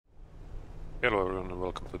Hello everyone and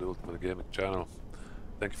welcome to the Ultimate Gaming channel.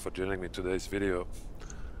 Thank you for joining me in today's video.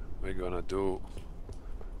 We're gonna do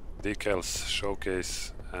decals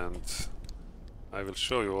showcase and I will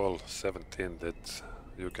show you all 17 that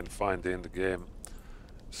you can find in the game.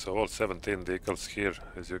 So all 17 decals here,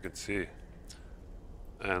 as you can see,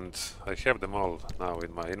 and I have them all now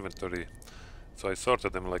in my inventory. So I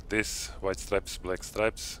sorted them like this: white stripes, black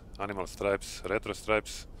stripes, animal stripes, retro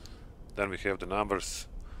stripes. Then we have the numbers,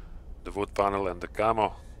 the wood panel and the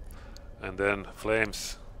camo, and then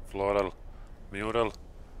flames, floral, mural,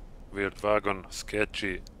 weird wagon,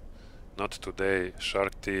 sketchy, not today,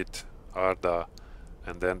 shark teeth, Arda,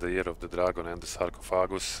 and then the year of the dragon and the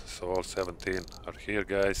sarcophagus. So all 17 are here,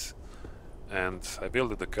 guys. And I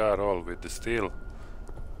built the car all with the steel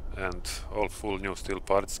and all full new steel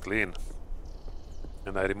parts, clean.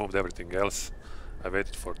 And I removed everything else. I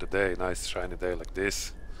waited for the day, nice shiny day like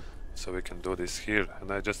this, so we can do this here.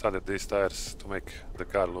 And I just added these tires to make the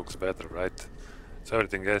car looks better, right? So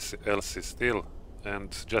everything else is steel and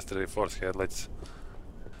just the reinforced headlights.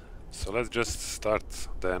 So let's just start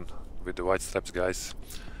then with the white stripes, guys.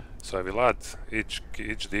 So I will add each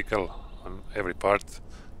decal on every part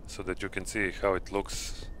so that you can see how it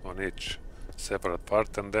looks on each separate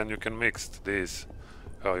part, and then you can mix these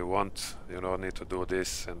how you want. You don't need to do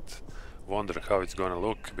this and wonder how it's gonna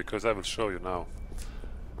look, because I will show you now.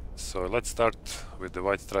 So let's start with the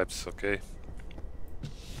white stripes, okay?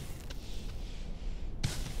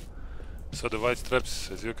 So the white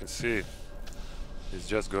stripes, as you can see, is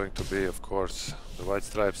just going to be, of course, the white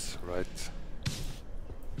stripes, right?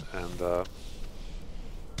 And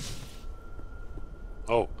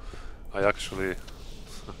oh, I actually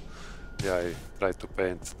yeah, I tried to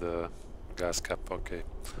paint the gas cap. Okay,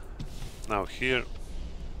 now here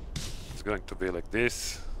it's going to be like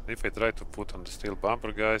this. If I try to put on the steel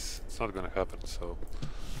bumper, guys, it's not gonna happen. So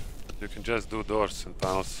you can just do doors and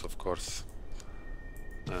panels, of course.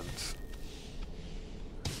 And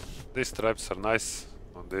these stripes are nice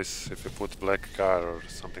on this. If you put black car or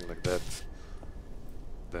something like that,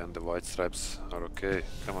 then the white stripes are okay.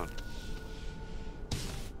 Come on.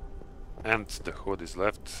 And the hood is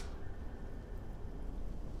left.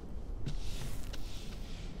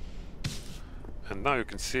 And now you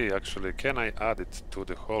can see, actually, can I add it to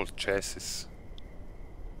the whole chassis?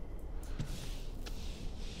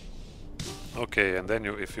 Okay, and then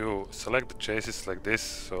if you select the chassis like this,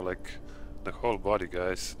 so like the whole body,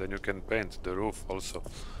 guys, then you can paint the roof also.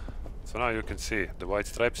 So now you can see the white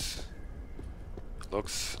stripes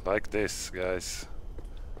looks like this, guys.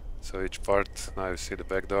 So each part, now you see the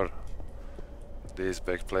back door. These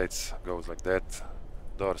back plates goes like that.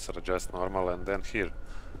 Doors are just normal, and then here.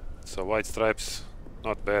 So white stripes,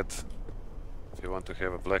 not bad if you want to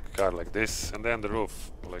have a black car like this, and then the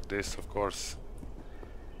roof like this, of course.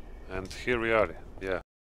 And here we are, yeah.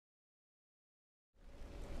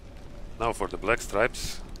 Now for the black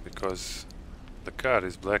stripes, because the car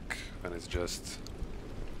is black when it's just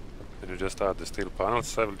when you just add the steel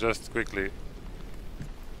panels. I will just quickly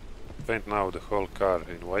paint now the whole car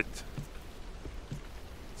in white.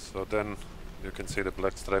 So then you can see the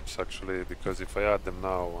black stripes, actually, because if I add them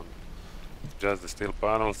now on just the steel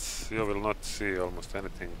panels, you will not see almost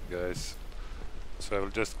anything, guys. So I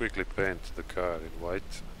will just quickly paint the car in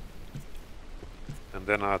white and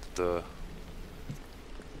then add the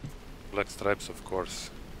black stripes, of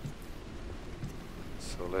course.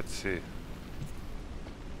 So let's see.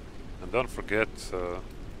 And don't forget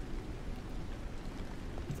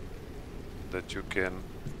that you can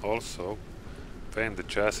also paint the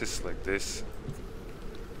chassis like this,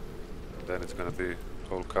 and then it's gonna be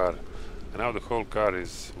whole car. And now the whole car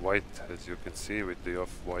is white, as you can see, with the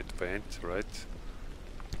off-white paint, right?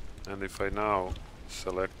 And if I now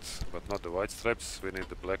select, but not the white stripes, we need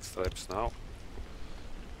the black stripes now.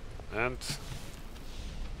 And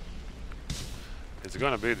it's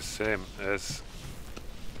gonna be the same as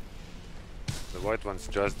the white one's,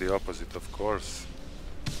 just the opposite, of course.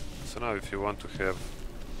 So now if you want to have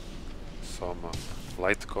some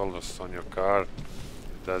light colors on your car,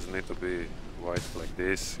 it doesn't need to be white like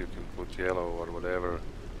this. You can put yellow or whatever,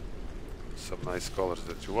 some nice colors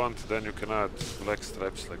that you want. Then you can add black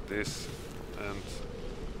stripes like this, and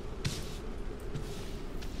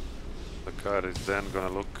the car is then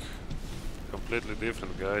gonna look completely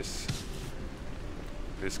different, guys.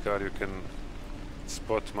 This car you can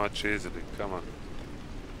spot much easily, come on,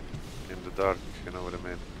 in the dark, you know what I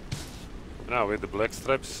mean. Now with the black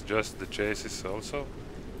stripes, just the chassis also.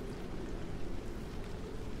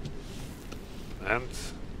 And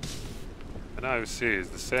now you see it's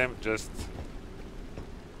the same, just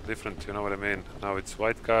different, you know what I mean. Now it's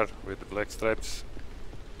white car with the black stripes.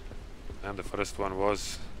 And the first one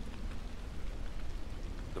was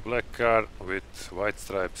the black car with white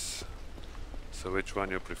stripes. So which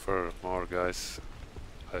one you prefer more, guys?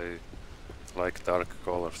 I like dark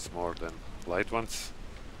colors more than light ones.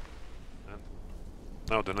 And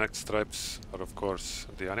now the next stripes are of course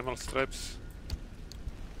the animal stripes,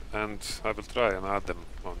 and I will try and add them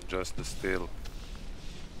on just the steel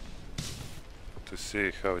to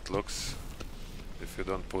see how it looks if you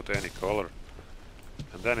don't put any color.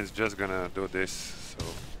 And then it's just gonna do this. So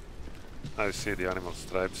now you see the animal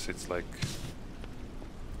stripes, it's like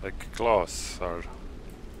claws or...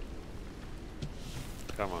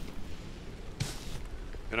 Come on.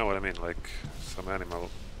 You know what I mean, like some animal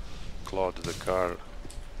clawed the car.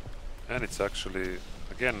 And it's actually,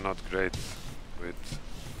 again, not great with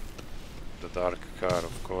the dark car,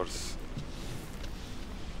 of course.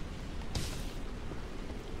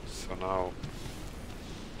 So now,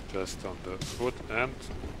 just on the hood and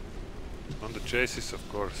on the chassis,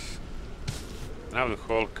 of course. Now the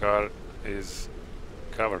whole car is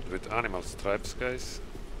covered with animal stripes, guys.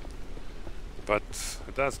 But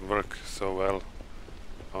it doesn't work so well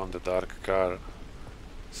on the dark car.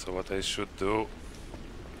 So what I should do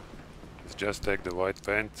is just take the white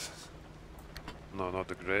paint, no, not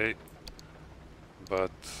the gray,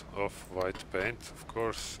 but off-white paint, of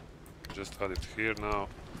course. Just add it here now,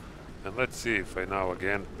 and let's see if I now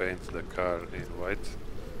again paint the car in white.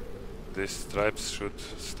 These stripes should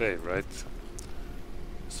stay, right?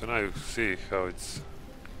 So now you see how it's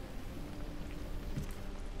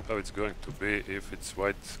going to be if it's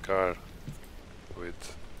white car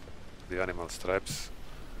with the animal stripes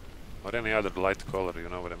or any other light color, you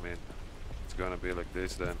know what I mean. It's gonna be like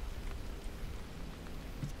this then.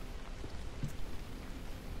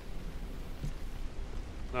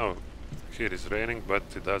 Now here is raining, but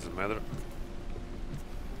it doesn't matter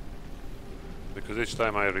because each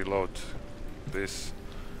time I reload this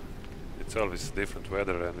it's always different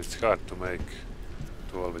weather and it's hard to make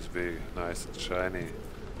to always be nice and shiny.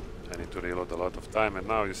 I need to reload a lot of time. And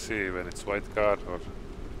now you see when it's white car or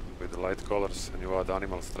with the light colors and you add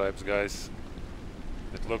animal stripes, guys,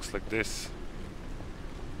 it looks like this.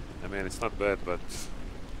 I mean, it's not bad, but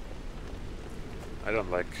I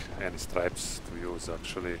don't like any stripes to use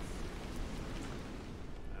actually.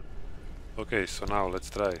 Okay, so now let's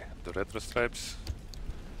try the retro stripes.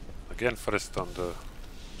 Again, first on the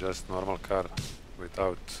just normal car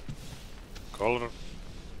without color.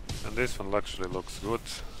 And this one actually looks good,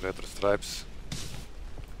 retro stripes,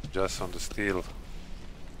 just on the steel,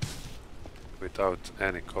 without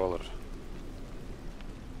any color.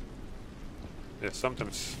 Yeah,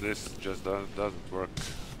 sometimes this just doesn't work.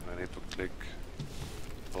 I need to click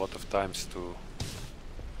a lot of times to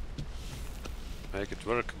make it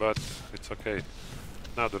work, but it's okay.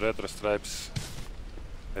 Now the retro stripes,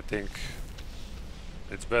 I think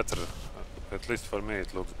it's better, at least for me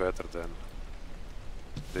it looks better than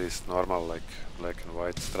these normal like black and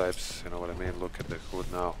white stripes, you know what I mean. Look at the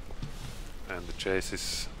hood now and the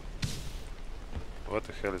chassis. What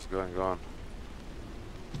the hell is going on?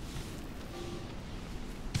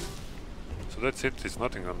 So that's it, there's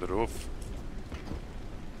nothing on the roof.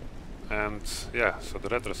 And yeah, so the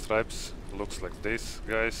retro stripes looks like this,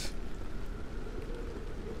 guys.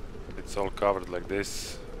 It's all covered like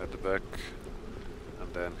this at the back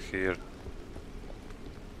and then here.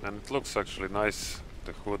 And it looks actually nice.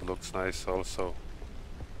 The hood looks nice also.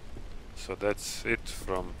 So that's it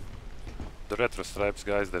from the retro stripes,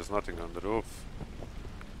 guys. There's nothing on the roof,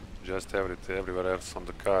 just everywhere else on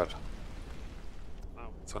the car.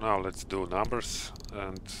 So now let's do numbers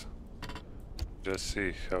and just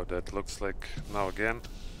see how that looks like. Now again,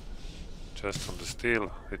 just on the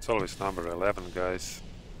steel, it's always number 11, guys.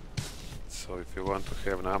 So if you want to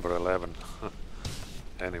have number 11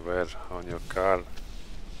 anywhere on your car,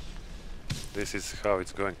 this is how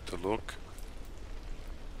it's going to look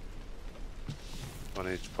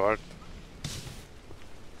on each part.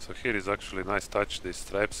 So here is actually nice touch, these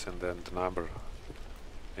stripes, and then the number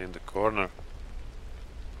in the corner.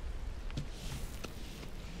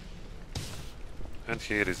 And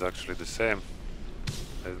here is actually the same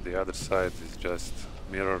as the other side, is just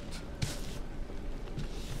mirrored.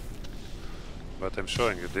 But I'm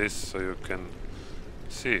showing you this so you can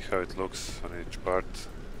see how it looks on each part.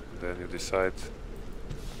 Then you decide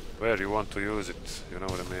where you want to use it, you know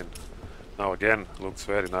what I mean. Now again, looks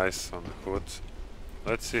very nice on the hood.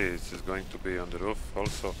 Let's see, it is going to be on the roof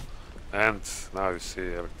also. And now you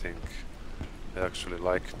see everything. I actually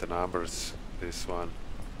like the numbers, this one.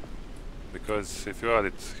 Because if you add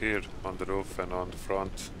it here on the roof and on the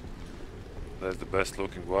front, that's the best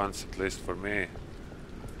looking ones, at least for me.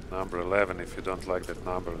 Number 11, if you don't like that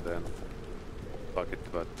number, then bucket,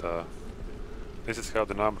 but this is how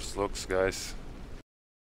the numbers looks, guys.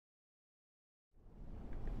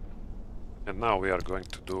 And now we are going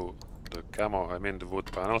to do the camo, I mean the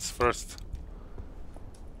wood panels first.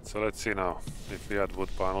 So let's see now, if we add wood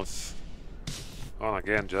panels on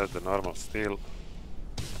again, just the normal steel,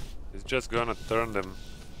 it's just gonna turn them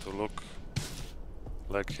to look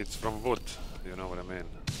like it's from wood, you know what I mean.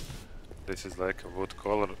 This is like a wood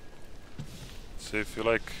color. So if you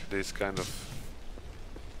like these kind of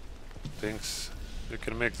things, you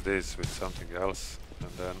can mix this with something else and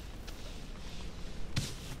then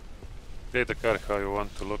create the car how you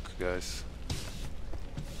want to look, guys.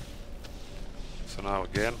 So now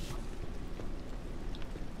again,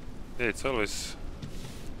 yeah, it's always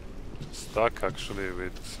stuck actually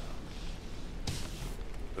with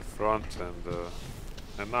the front,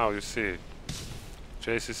 and now you see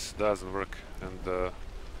chassis doesn't work, and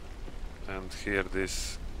here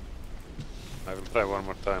this, I will try one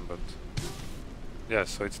more time, but yeah,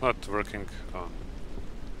 so it's not working on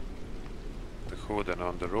the hood and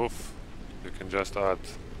on the roof. You can just add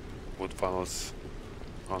wood panels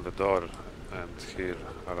on the door and here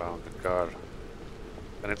around the car,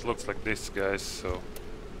 and it looks like this, guys. So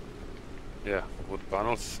yeah, wood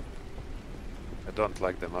panels, I don't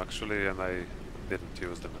like them actually, and I didn't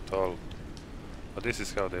use them at all, but this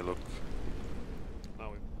is how they look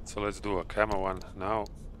now. So let's do a camo one now.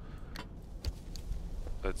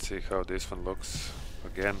 Let's see how this one looks.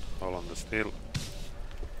 Again, all on the steel,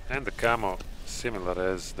 and the camo,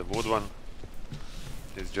 similar as the wood one,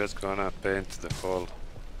 is just gonna paint the whole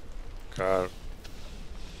car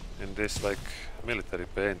in this like military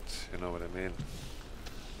paint, you know what I mean.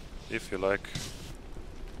 If you like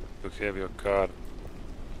to have your car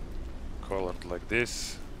colored like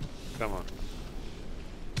this, come on,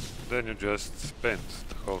 then you just paint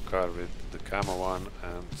the whole car with the camo one,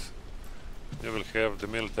 and you will have the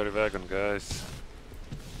military wagon, guys.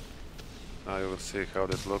 Now you will see how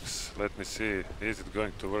that looks. Let me see, is it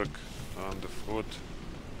going to work on the hood?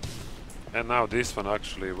 And now this one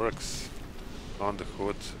actually works on the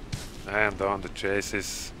hood and on the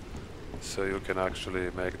chassis, so you can actually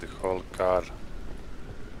make the whole car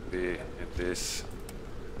be in this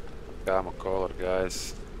camo color,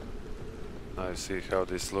 guys. Now you see how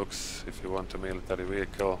this looks. If you want a military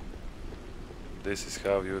vehicle, this is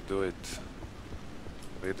how you do it.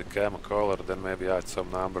 With the camo color, then maybe add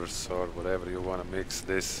some numbers or whatever you want to mix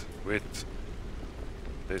this with.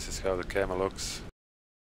 This is how the camo looks.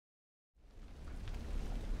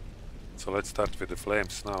 So let's start with the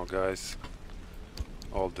flames now, guys.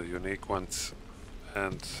 All the unique ones,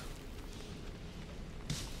 and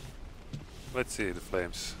let's see the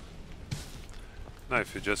flames. Now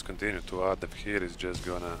if you just continue to add them here, it's just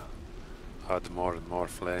gonna add more and more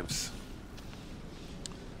flames.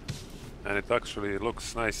 And it actually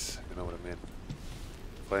looks nice, you know what I mean.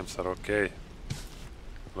 Flames are okay.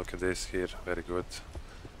 Look at this here, very good.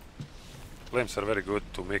 Flames are very good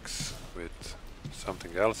to mix with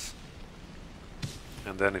something else.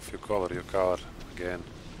 And then if you color your car again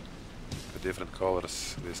with different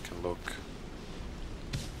colors, this can look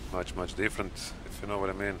much different, if you know what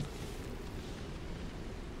I mean.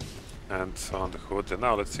 And on the hood, and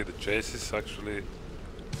now let's see the chassis actually.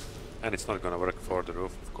 And it's not gonna work for the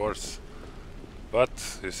roof, of course.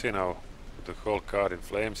 But you see now the whole car in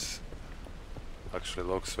flames. Actually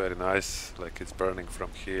looks very nice, like it's burning from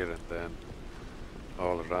here and then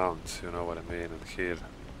all around, you know what I mean. And here,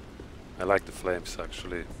 I like the flames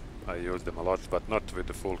actually. I use them a lot, but not with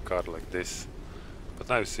the full car like this. But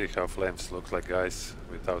now you see how flames look like, guys,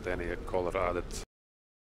 without any color added.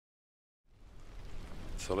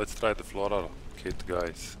 So let's try the floral kit,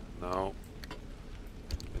 guys. Now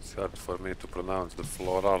it's hard for me to pronounce the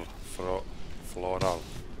floral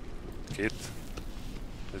kit.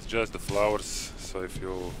 It's just the flowers, so if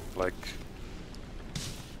you like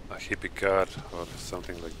a hippie car or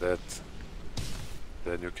something like that,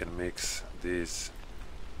 then you can mix these,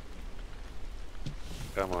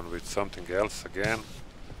 come on, with something else again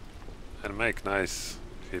and make nice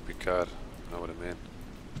hippie car, you know what I mean.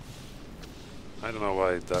 I don't know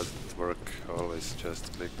why it doesn't work, always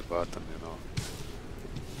just click the button, you know,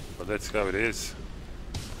 but that's how it is.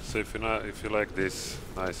 So if you like these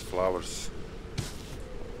nice flowers,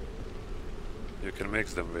 you can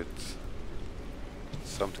mix them with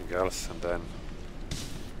something else and then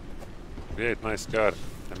create nice car.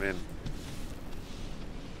 I mean,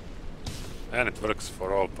 and it works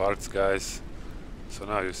for all parts, guys. So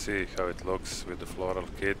now you see how it looks with the floral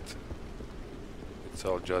kit. It's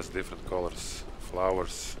all just different colors,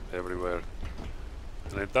 flowers everywhere,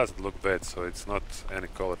 and it doesn't look bad. So it's not any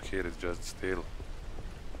color here, it's just steel.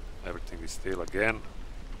 everything is steel again.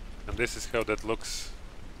 And this is how that looks.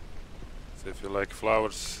 So if you like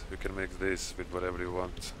flowers, you can mix this with whatever you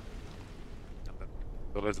want.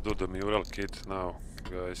 So let's do the mural kit now,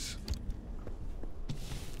 guys.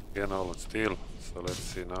 Again, all on steel, so let's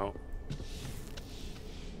see now.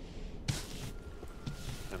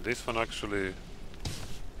 And this one actually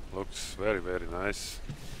looks very nice.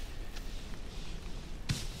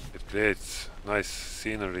 It creates nice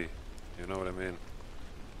scenery, you know what I mean?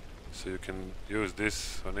 So you can use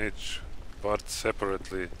this on each part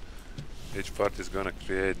separately. Each part is gonna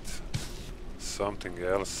create something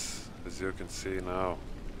else, as you can see now.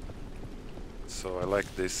 So I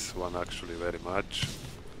like this one actually very much.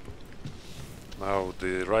 Now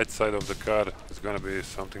the right side of the car is gonna be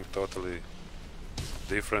something totally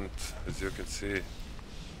different, as you can see.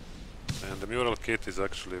 And the mural kit is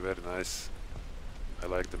actually very nice. I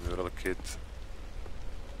like the mural kit.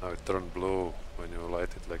 Now it turned blue when you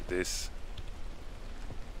light it like this.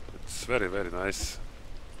 It's very nice.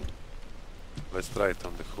 Let's try it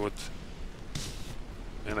on the hood.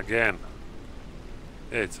 And again,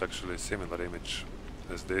 yeah, it's actually a similar image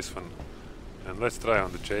as this one. And let's try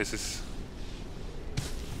on the chassis.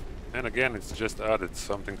 And again, it's just added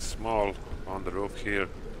something small on the roof here.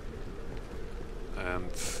 And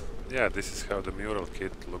yeah, this is how the mural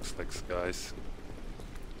kit looks like, guys.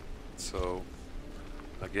 So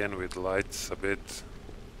again, with lights a bit.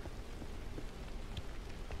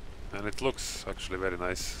 And it looks actually very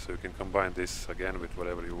nice, so you can combine this again with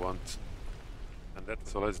whatever you want. And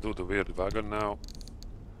so let's do the weird wagon now.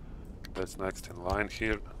 That's next in line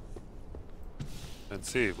here. And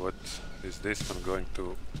see what is this one going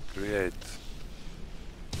to create.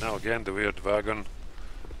 Now again, the weird wagon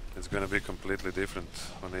is going to be completely different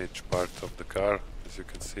on each part of the car, as you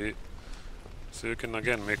can see. So you can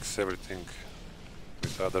again mix everything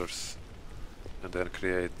with others and then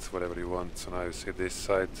create whatever you want. So now you see this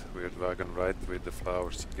side, weird wagon, right, with the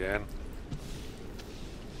flowers again.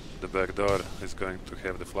 The back door is going to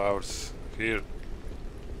have the flowers here.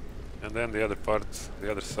 And then the other part, the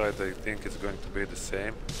other side, I think it's going to be the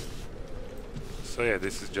same. So yeah,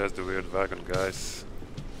 this is just the weird wagon, guys.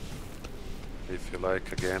 If you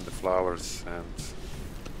like, again, the flowers and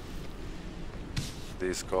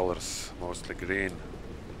these colors, mostly green.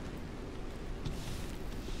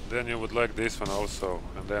 Then you would like this one also,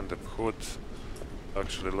 and then the hood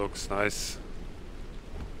actually looks nice.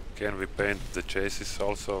 Can we paint the chassis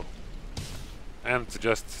also? And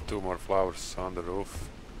just 2 more flowers on the roof.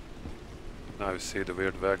 Now you see the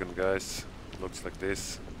weird wagon, guys. It looks like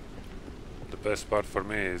this. The best part for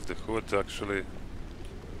me is the hood actually.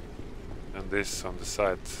 And this on the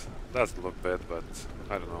side. Doesn't look bad, but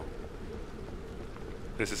I don't know.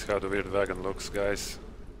 This is how the weird wagon looks, guys.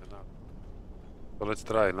 So let's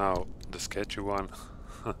try now the sketchy one.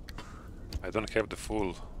 I don't have the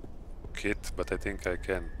full kit, but I think I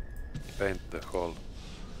can paint the whole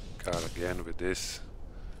car again with this.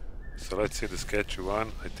 So let's see the sketchy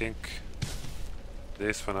one. I think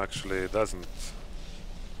this one actually doesn't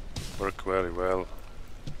work very well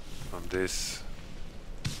on this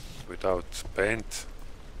without paint.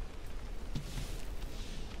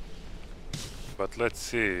 But let's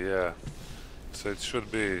see, yeah. So it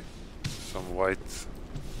should be some white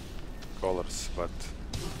colors, but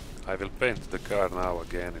I will paint the car now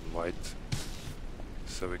again in white,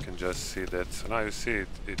 so we can just see that. So now you see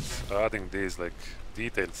it's adding these like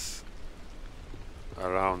details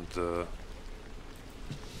around the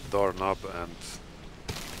doorknob,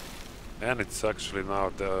 and it's actually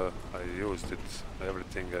now I used it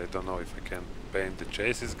everything. I don't know if I can paint the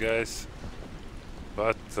chassis, guys,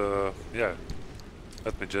 but yeah,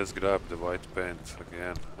 let me just grab the white paint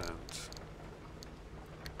again and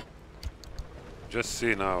just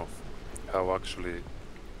see now how actually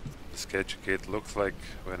the sketchy kit looks like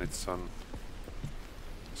when it's on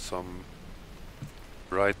some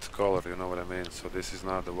bright color, you know what I mean? So this is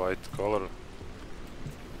now the white color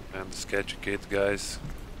and the sketchy kit, guys.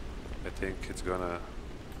 I think it's gonna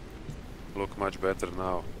look much better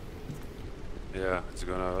now. Yeah, it's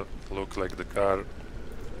gonna look like the car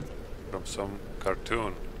from some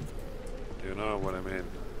cartoon. You know what I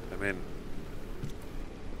mean?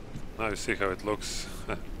 Now you see how it looks.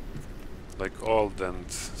 Like old and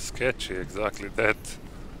sketchy, exactly that.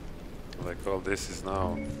 Like all this is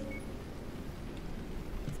now.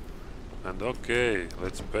 And okay,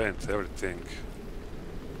 let's paint everything.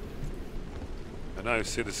 And now you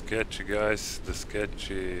see the sketchy, guys, the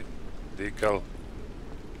sketchy decal.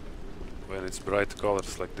 When it's bright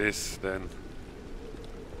colors like this, then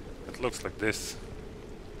it looks like this.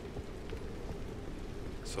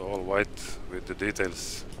 So all white with the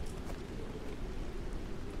details.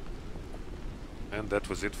 And that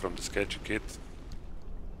was it from the sketchy kit.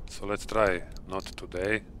 So let's try not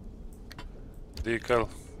today. Decal,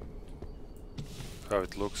 how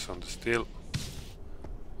it looks on the steel,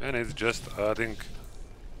 and it's just adding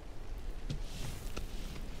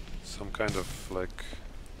some kind of like,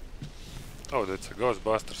 oh, that's a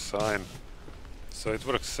Ghostbuster sign. So it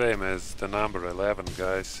works same as the number 11,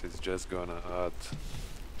 guys. It's just gonna add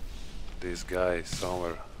this guy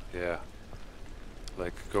somewhere, yeah,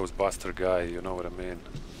 like Ghostbuster guy, you know what I mean.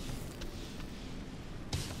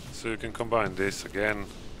 So you can combine this again.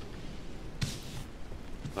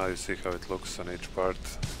 Now you see how it looks on each part.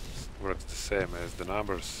 Works the same as the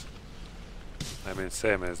numbers. I mean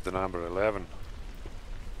same as the number 11.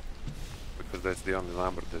 Because that's the only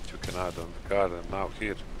number that you can add on the card. And now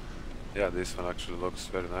here, yeah, this one actually looks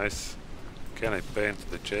very nice. Can I paint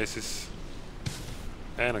the chassis?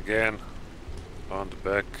 And again, on the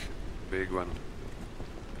back, big one.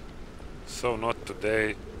 So not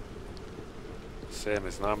today. Same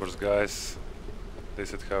as numbers, guys.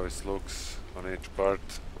 This is how it looks on each part.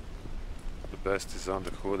 The best is on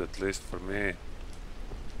the hood, at least for me.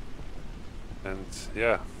 And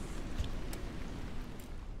yeah.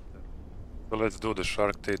 So let's do the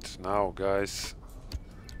shark teeth now, guys.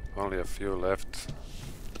 Only a few left,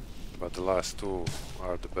 but the last two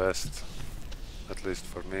are the best, at least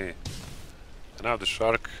for me. And now the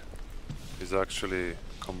shark is actually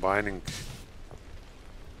combining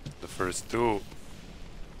the first two.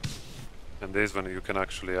 And this one you can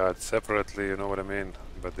actually add separately, you know what I mean?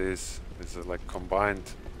 But this is like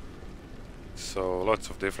combined. So lots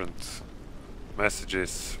of different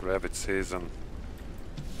messages, rabbit season.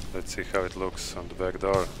 Let's see how it looks on the back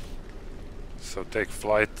door. So take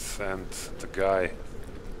flight and the guy.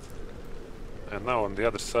 And now on the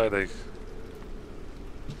other side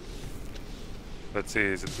let's see,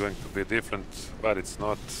 is it going to be different? But it's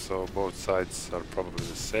not, so both sides are probably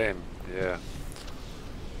the same, yeah.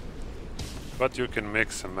 But you can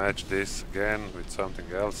mix and match this again with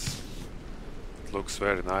something else. It looks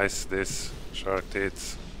very nice, this shark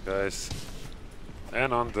teeth, guys.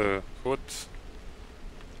 And on the hood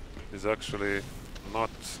is actually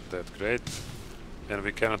not that great, and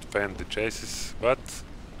we cannot paint the chassis, but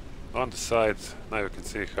on the side now you can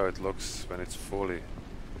see how it looks when it's fully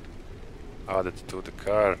added to the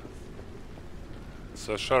car.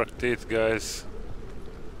 So shark teeth, guys,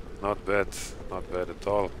 not bad at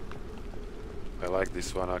all. I like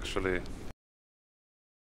this one actually.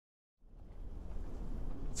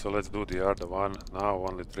 So let's do the other one now.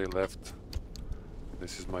 Only 3 left.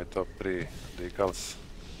 This is my top 3 decals.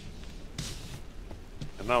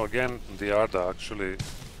 And now again, the Arda actually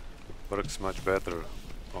works much better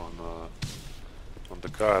on the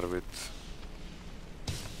car with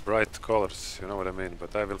bright colors, you know what I mean.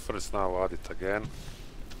 But I will first now add it again,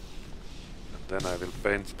 and then I will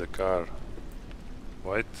paint the car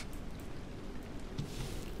white.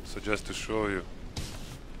 So just to show you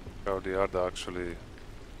how the Arda actually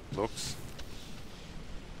looks,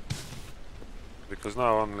 because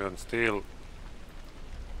now only on steel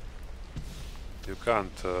you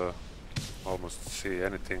can't almost see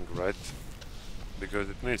anything, right? Because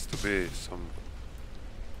it needs to be some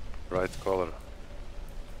bright color.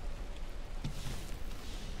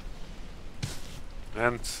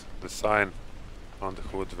 And the sign on the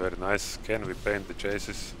hood, very nice. Can we paint the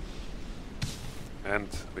chassis? And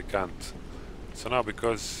we can't. So now,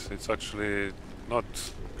 because it's actually not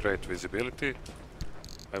great visibility,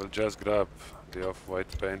 I will just grab the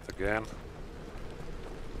off-white paint again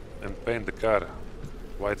and paint the car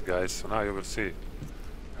white, guys. So now you will see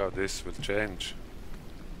how this will change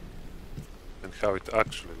and how it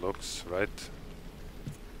actually looks, right?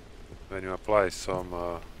 When you apply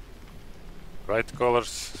some bright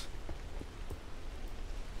colors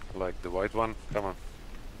like the white one. Come on.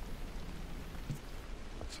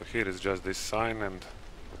 So here is just this sign and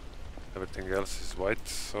everything else is white.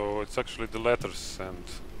 So it's actually the letters and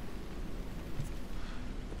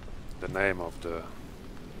the name of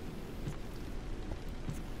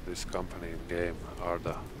this company in game,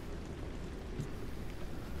 Arda.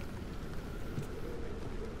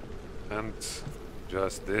 And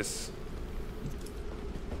just this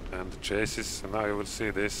and the chassis. And now you will see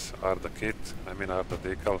this Arda kit, I mean Arda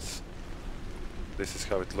decals. This is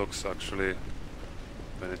how it looks actually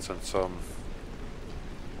when it's on some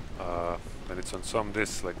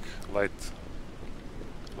this like light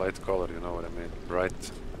color, you know what I mean,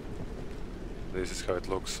 bright. This is how it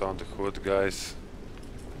looks on the hood, guys.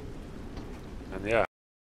 And yeah,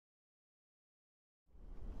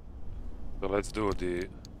 so let's do the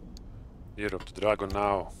Year of the Dragon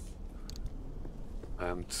now.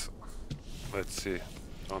 And let's see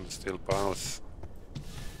on the steel panels.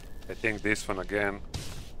 I think this one again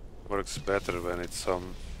works better when it's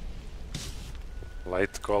some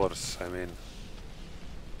light colors, I mean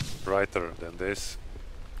brighter than this.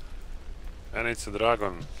 And it's a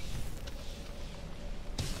dragon.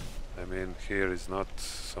 I mean, here is not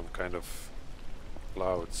some kind of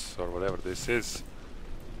clouds or whatever this is,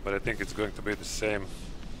 but I think it's going to be the same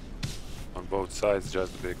on both sides,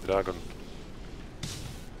 just the big dragon.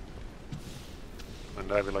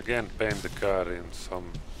 And I will again paint the car in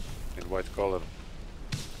white color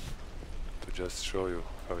to just show you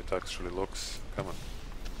how it actually looks. Come on.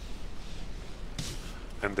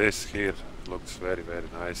 And this here looks very, very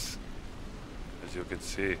nice. As you can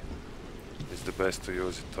see, it's the best to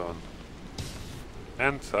use it on.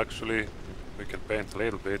 And actually we can paint a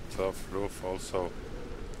little bit of roof also,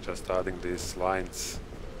 just adding these lines.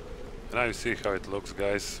 And now you see how it looks,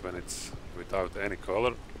 guys, when it's without any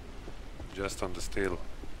color, just on the steel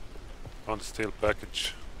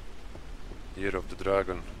package. Year of the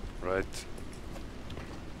Dragon, right?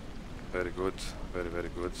 Very good, very, very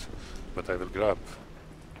good. But I will grab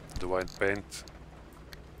the white paint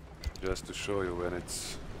just to show you when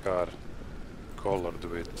it's car colored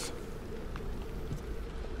with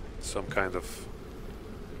some kind of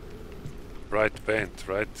bright paint,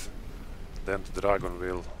 right? Then the dragon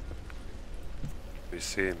will be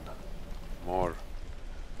seen more.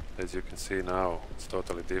 As you can see now, it's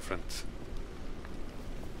totally different.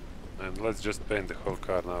 And let's just paint the whole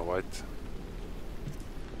car now white,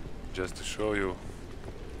 just to show you.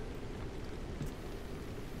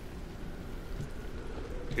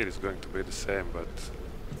 Here is going to be the same, but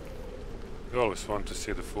you always want to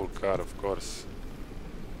see the full car, of course,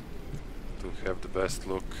 to have the best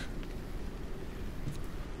look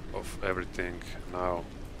of everything now.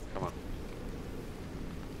 Come on.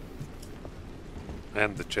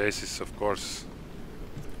 And the chassis, of course.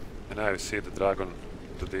 And now you see the dragon,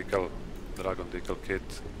 the dragon decal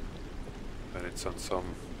kit, and it's on some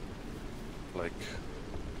like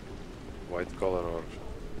white color or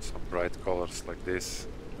some bright colors like this.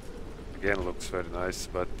 Again, looks very nice,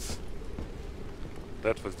 but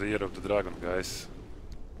that was the year of the dragon, guys.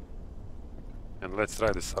 And let's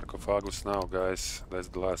try the sarcophagus now, guys. That's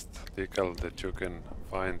the last decal that you can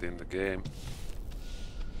find in the game.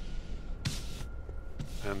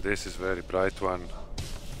 And this is very bright one,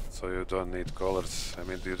 so you don't need colors. I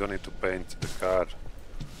mean, you don't need to paint the car.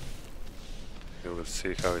 You will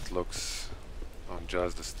see how it looks on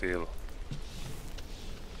just the steel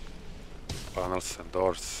panels and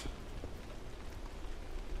doors.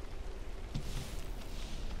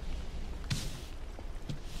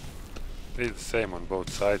 It's the same on both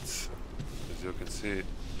sides, as you can see.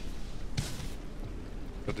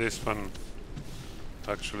 But this one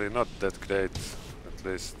actually not that great, at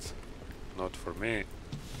least not for me.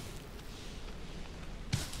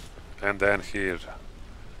 And then here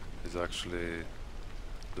is actually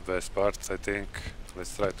the best part, I think.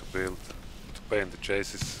 Let's try to paint the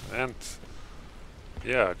chassis. And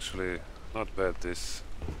yeah, actually not bad, this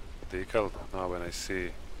decal. Now when I see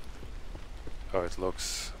how it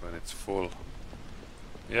looks when it's full.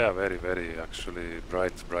 Yeah, very, very actually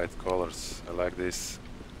bright colors. I like this.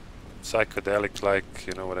 Psychedelic, like,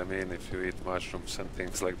 you know what I mean? If you eat mushrooms and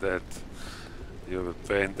things like that, you will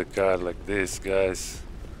paint the car like this, guys.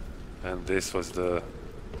 And this was the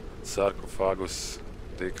sarcophagus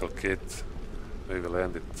decal kit. We will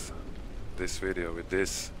end this video with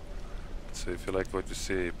this. So if you like what you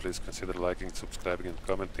see, please consider liking, subscribing and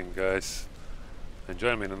commenting, guys. And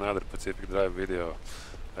join me in another Pacific Drive video.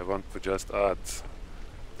 I want to just add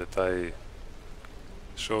that I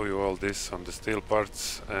show you all this on the steel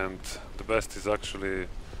parts, and the best is actually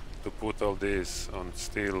to put all these on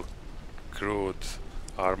steel, crude,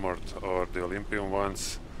 armored or the olympium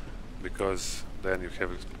ones, because then you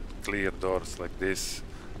have clear doors like this.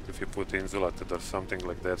 If you put insulated or something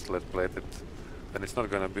like that, lead plated, then it's not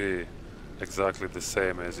gonna be exactly the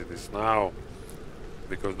same as it is now,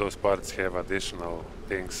 because those parts have additional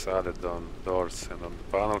things added on doors and on the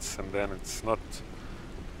panels, and then it's not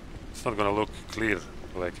gonna look clear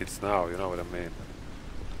like it's now, you know what I mean?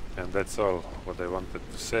 And that's all what I wanted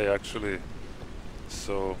to say, actually.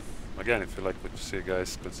 So again, if you like what you see,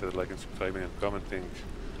 guys, consider liking, subscribing and commenting.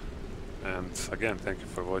 And again, thank you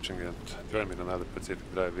for watching, and join me in another Pacific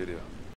Drive video.